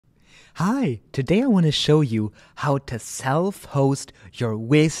Hi, today I want to show you how to self-host your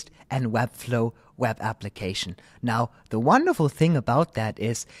Wized and Webflow web application. Now, the wonderful thing about that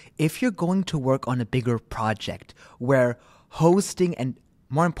is if you're going to work on a bigger project where hosting and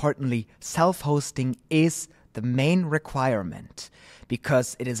more importantly, self-hosting is the main requirement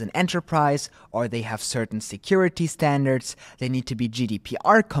because it is an enterprise or they have certain security standards, they need to be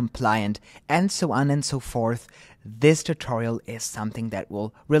GDPR compliant, and so on and so forth. This tutorial is something that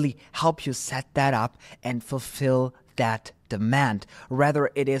will really help you set that up and fulfill that demand. Whether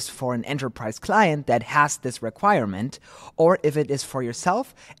it is for an enterprise client that has this requirement, or if it is for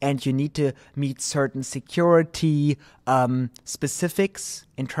yourself and you need to meet certain security specifics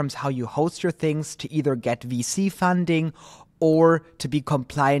in terms how you host your things to either get VC funding or to be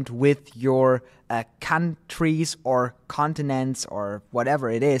compliant with your countries or continents or whatever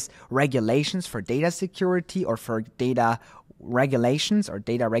it is, regulations for data security or for data regulations or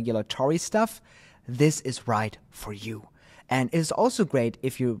data regulatory stuff, this is right for you. And it is also great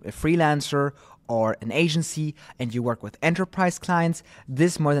if you're a freelancer or an agency and you work with enterprise clients.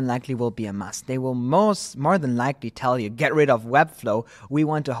 This more than likely will be a must. They will more than likely tell you, get rid of Webflow. We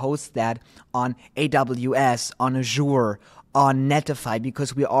want to host that on AWS, on Azure, on Netlify,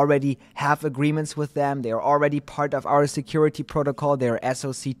 because we already have agreements with them. They are already part of our security protocol. They are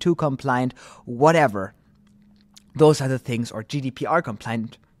SOC 2 compliant, whatever. Those are the things, or GDPR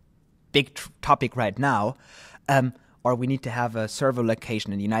compliant, big topic right now. Or we need to have a server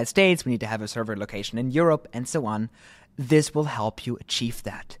location in the United States, we need to have a server location in Europe, and so on. This will help you achieve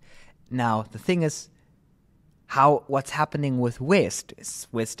that. Now, the thing is, what's happening with Wized? Is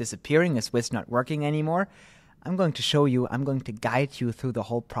Wized disappearing? Is Wized not working anymore? I'm going to show you, I'm going to guide you through the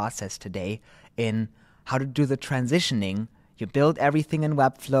whole process today in how to do the transitioning. You build everything in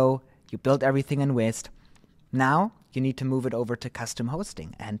Webflow, you build everything in Wized. Now, you need to move it over to custom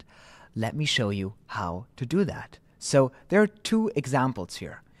hosting, and let me show you how to do that. So there are two examples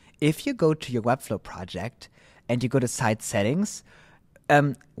here. If you go to your Webflow project and you go to site settings,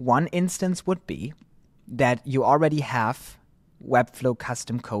 one instance would be that you already have Webflow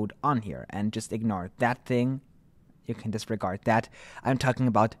custom code on here, and just ignore that thing. You can disregard that. I'm talking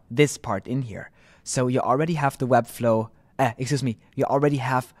about this part in here. So you already have the you already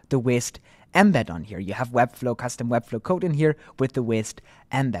have the Wized embed on here. You have Webflow, custom Webflow code in here with the Wized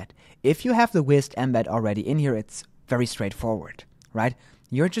embed. If you have the Wized embed already in here, it's very straightforward, right?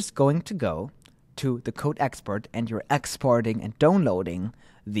 You're just going to go to the code export and you're exporting and downloading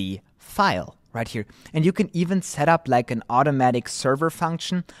the file right here. And you can even set up like an automatic server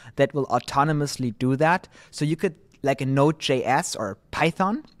function that will autonomously do that. So you could, like in Node.js or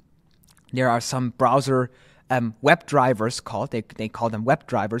Python, there are some browser web drivers called, they call them web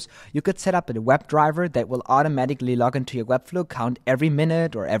drivers. You could set up a web driver that will automatically log into your Webflow account every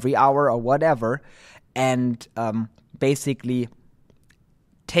minute or every hour or whatever, and basically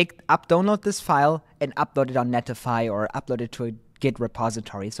download this file and upload it on Netlify or upload it to a Git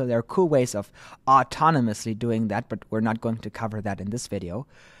repository. So there are cool ways of autonomously doing that, but we're not going to cover that in this video.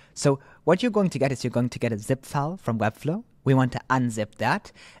 So what you're going to get is you're going to get a zip file from Webflow. We want to unzip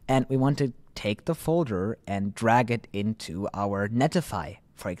that, and we want to take the folder and drag it into our Netlify,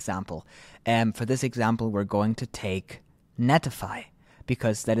 for example. And for this example, we're going to take Netlify,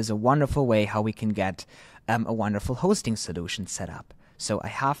 because that is a wonderful way how we can get a wonderful hosting solution set up. So I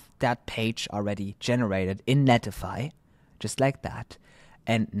have that page already generated in Netlify, just like that.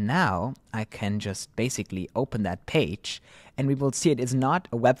 And now I can just basically open that page, and we will see it is not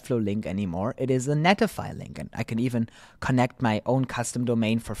a Webflow link anymore. It is a Netlify link, and I can even connect my own custom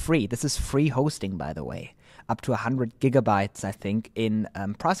domain for free. This is free hosting, by the way, up to 100 gigabytes, I think, in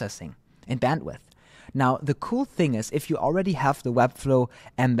processing, in bandwidth. Now, the cool thing is, if you already have the Webflow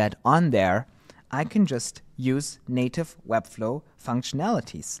embed on there, I can just use native Webflow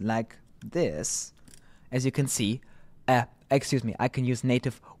functionalities like this. As you can see, I can use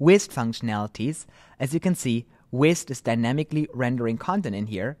native Wized functionalities. As you can see, Wized is dynamically rendering content in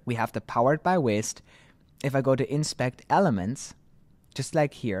here. We have the powered by Wized. If I go to inspect elements, just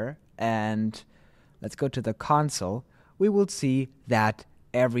like here, and let's go to the console, we will see that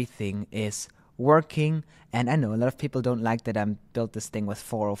everything is working. And I know a lot of people don't like that I built this thing with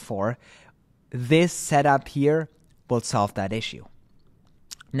 404. This setup here will solve that issue.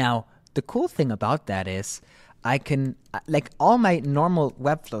 Now, the cool thing about that is I can, like, all my normal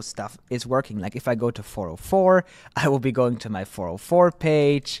Webflow stuff is working. Like if I go to 404, I will be going to my 404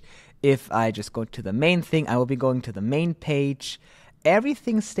 page. If I just go to the main thing, I will be going to the main page.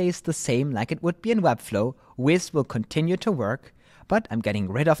 Everything stays the same like it would be in Webflow. Wized will continue to work, but I'm getting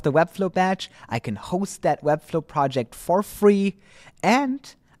rid of the Webflow badge. I can host that Webflow project for free,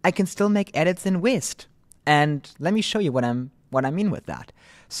 and I can still make edits in Wized. And let me show you what I mean with that.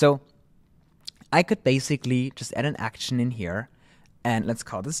 So I could basically just add an action in here, and let's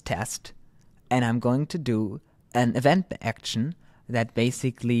call this test. And I'm going to do an event action that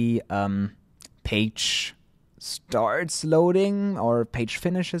basically page starts loading or page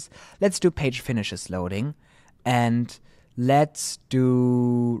finishes. Let's do page finishes loading. And let's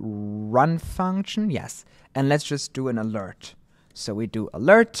do run function. Yes. And let's just do an alert. So we do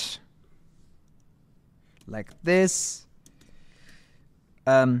alert like this.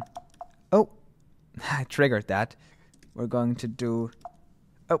 Oh, I triggered that. We're going to do,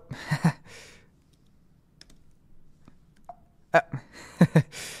 oh,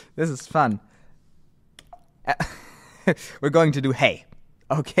 this is fun. We're going to do hey.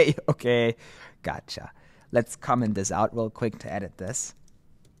 Okay, gotcha. Let's comment this out real quick to edit this.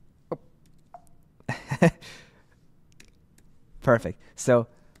 Oh. Perfect. So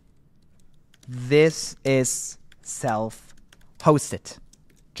this is self-hosted.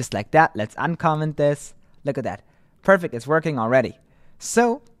 Just like that. Let's uncomment this. Look at that. Perfect. It's working already.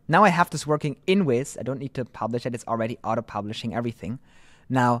 So now I have this working in Wized. I don't need to publish it. It's already auto-publishing everything.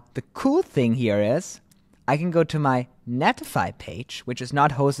 Now, the cool thing here is I can go to my Netlify page, which is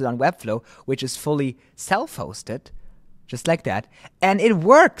not hosted on Webflow, which is fully self-hosted, just like that. And it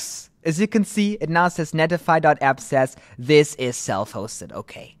works. As you can see, it now says netlify.app says this is self-hosted.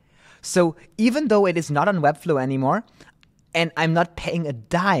 Okay. So even though it is not on Webflow anymore, and I'm not paying a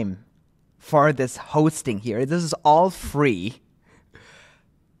dime for this hosting here, this is all free,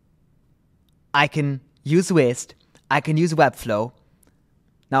 I can use Wized, I can use Webflow.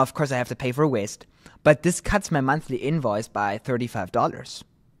 Now, of course, I have to pay for Wized, but this cuts my monthly invoice by $35.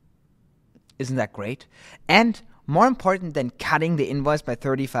 Isn't that great? And more important than cutting the invoice by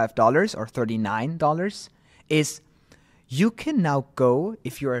 $35 or $39 is you can now go,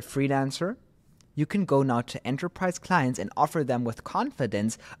 if you're a freelancer, you can go now to enterprise clients and offer them with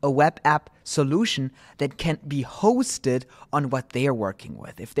confidence a web app solution that can be hosted on what they're working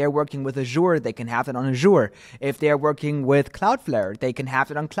with. If they're working with Azure, they can have it on Azure. If they're working with Cloudflare, they can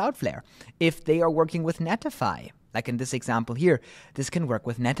have it on Cloudflare. If they are working with Netlify, like in this example here, this can work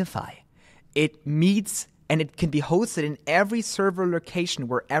with Netlify. It meets and it can be hosted in every server location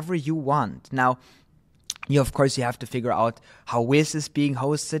wherever you want. Now, of course, you have to figure out how Wized is being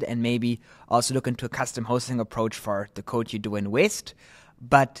hosted and maybe also look into a custom hosting approach for the code you do in Wized.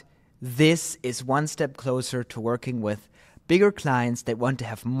 But this is one step closer to working with bigger clients that want to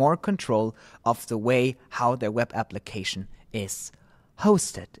have more control of the way how their web application is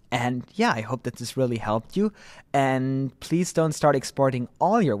hosted. And yeah, I hope that this really helped you. And please don't start exporting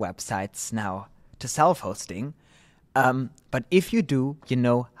all your websites now to self-hosting. But if you do, you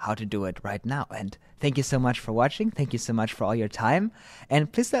know how to do it right now. And thank you so much for watching. Thank you so much for all your time.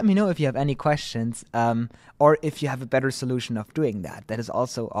 And please let me know if you have any questions or if you have a better solution of doing that. That is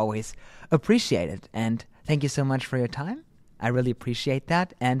also always appreciated. And thank you so much for your time. I really appreciate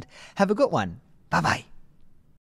that. And have a good one. Bye-bye.